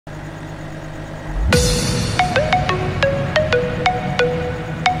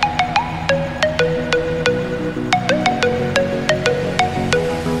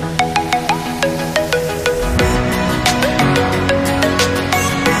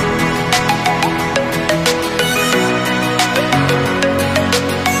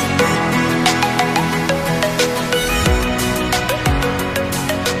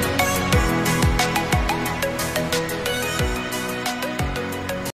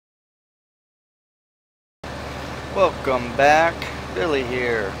Welcome back, Billy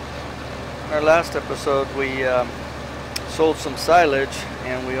here. In our last episode we sold some silage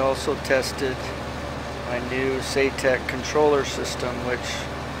and we also tested my new Satec controller system, which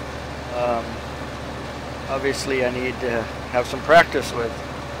obviously I need to have some practice with,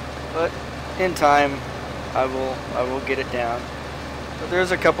 but in time I will get it down. But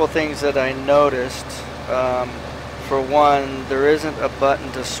there's a couple things that I noticed. For one, there isn't a button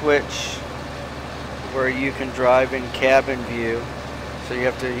to switch where you can drive in cabin view, so you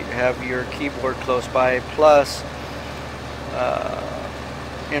have to have your keyboard close by. Plus,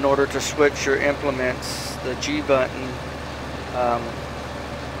 in order to switch your implements, the G button,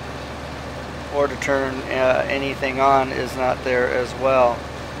 or to turn anything on, is not there as well.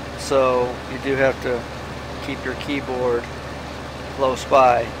 So you do have to keep your keyboard close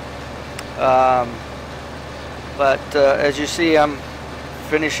by. But as you see, I'm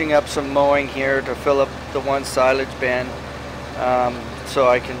finishing up some mowing here to fill up the one silage bin, so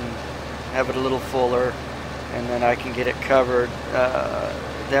I can have it a little fuller and then I can get it covered.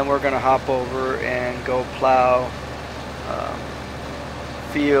 Then we're going to hop over and go plow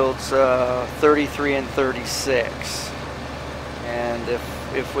fields 33 and 36, and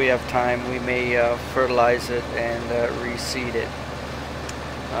if we have time we may fertilize it and reseed it,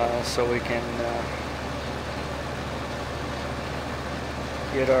 so we can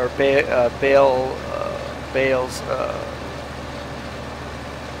get our bales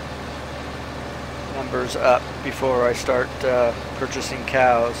numbers up before I start purchasing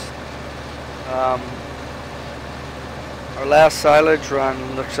cows. Our last silage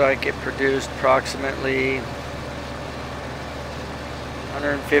run looks like it produced approximately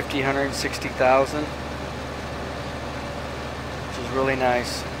 160,000, which is really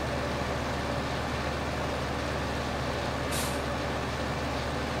nice.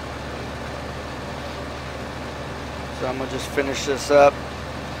 So I'm gonna just finish this up.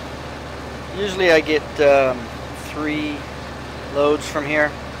 Usually I get 3 loads from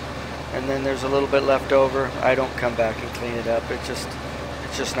here, and then there's a little bit left over. I don't come back and clean it up. It's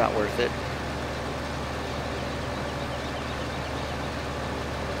just not worth it.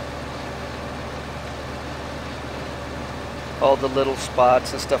 All the little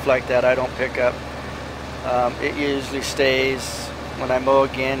spots and stuff like that I don't pick up. It usually stays when I mow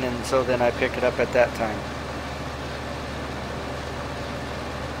again, and so then I pick it up at that time.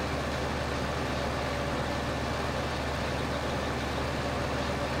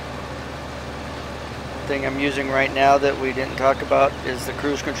 Thing I'm using right now that we didn't talk about is the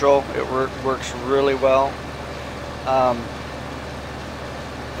cruise control. It works really well.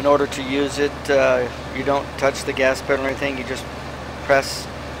 In order to use it, you don't touch the gas pedal or anything. You just press,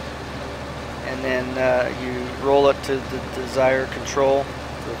 and then you roll it to the desired control,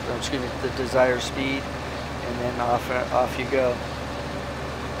 the desired speed, and then off you go.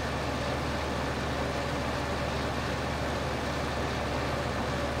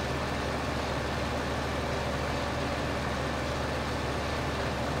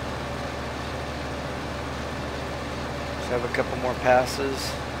 Have a couple more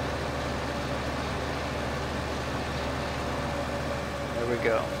passes. There we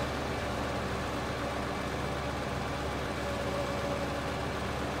go.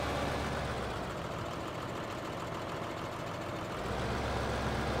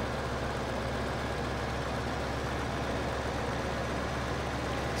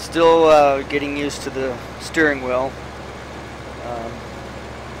 Still getting used to the steering wheel.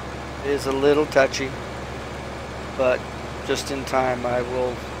 It is a little touchy, but just in time I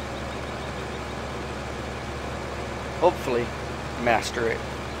will hopefully master it.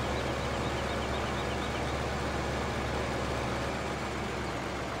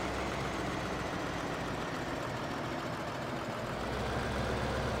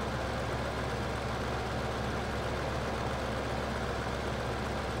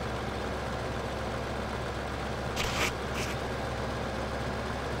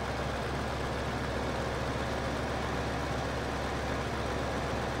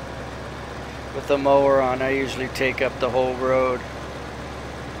 With the mower on, I usually take up the whole road.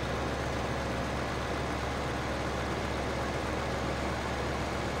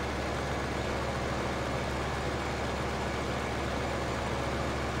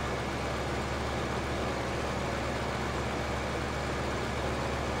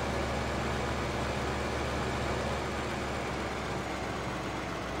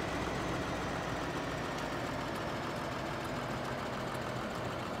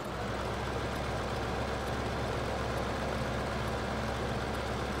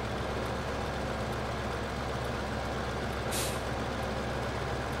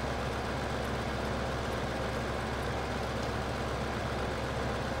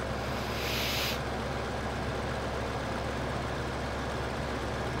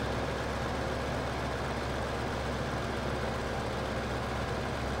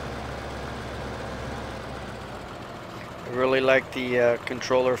 I really like the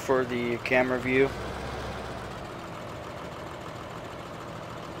controller for the camera view.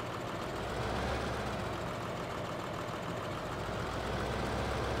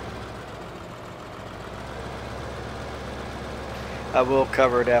 I will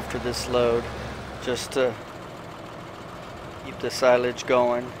cover it after this load, just to keep the silage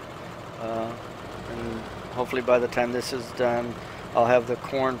going, and hopefully by the time this is done I'll have the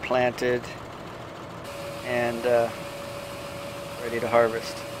corn planted and ready to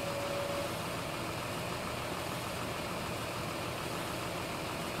harvest.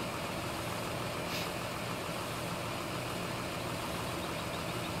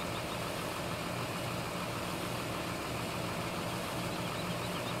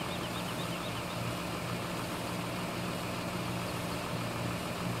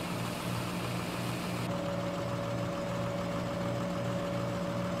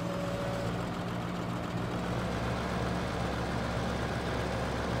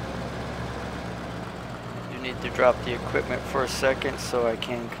 Need to drop the equipment for a second so I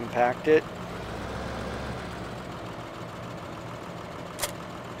can compact it.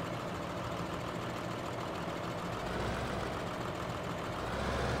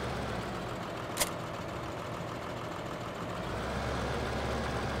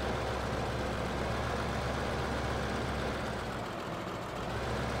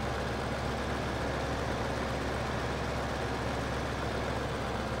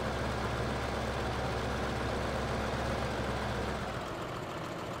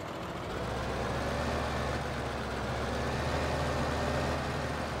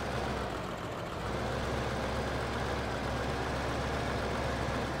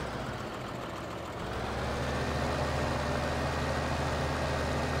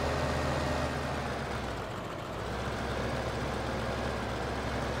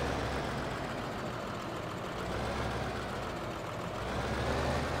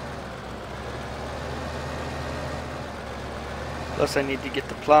 Plus I need to get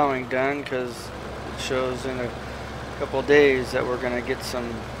the plowing done because it shows in a couple days that we're going to get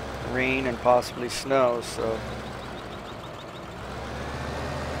some rain and possibly snow. So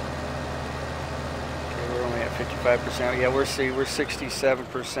okay, we're only at 55%. Yeah, we're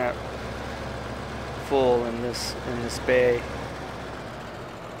 67% full in this bay.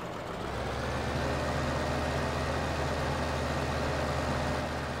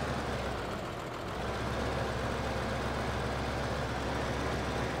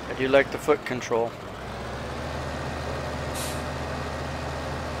 I do like the foot control.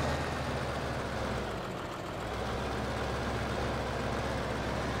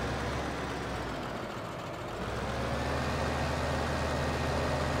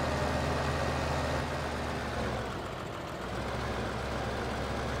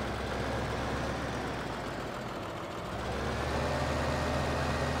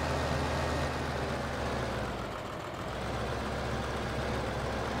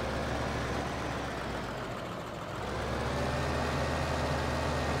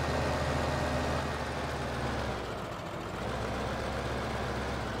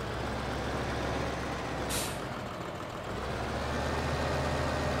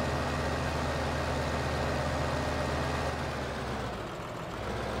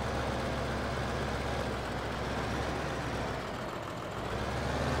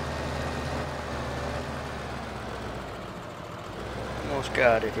 Almost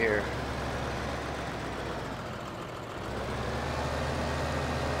got it here.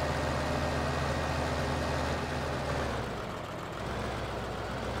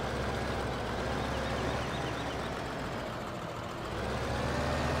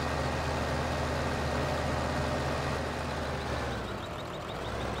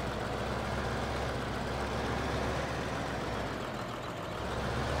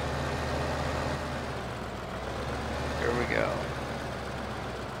 There we go.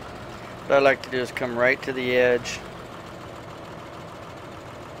 What I like to do is come right to the edge.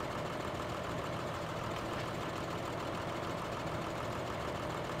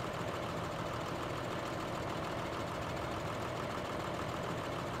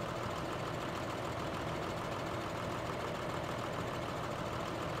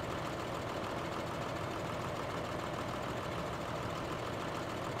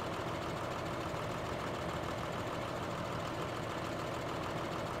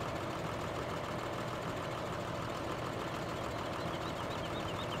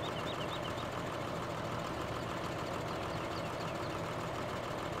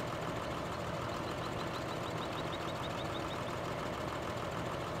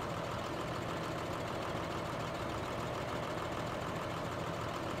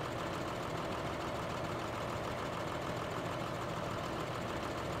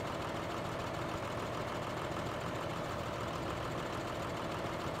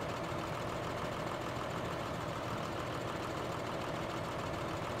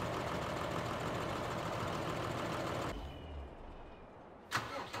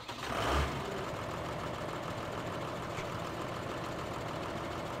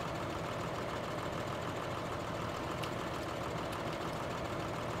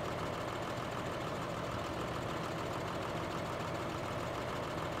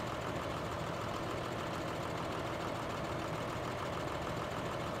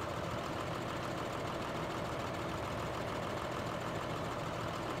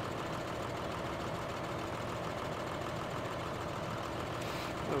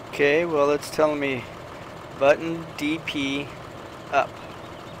 Okay, well it's telling me button DP up.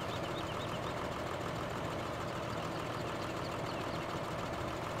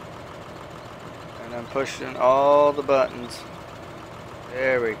 And I'm pushing all the buttons.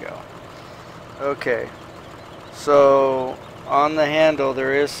 There we go. Okay, so on the handle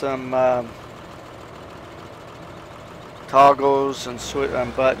there is some toggles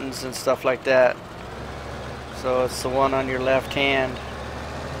and buttons and stuff like that. So it's the one on your left hand.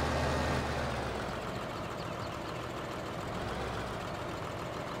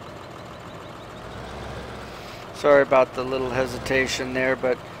 Sorry about the little hesitation there,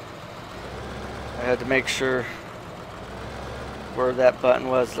 but I had to make sure where that button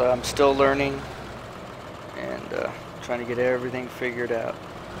was. I'm still learning and trying to get everything figured out.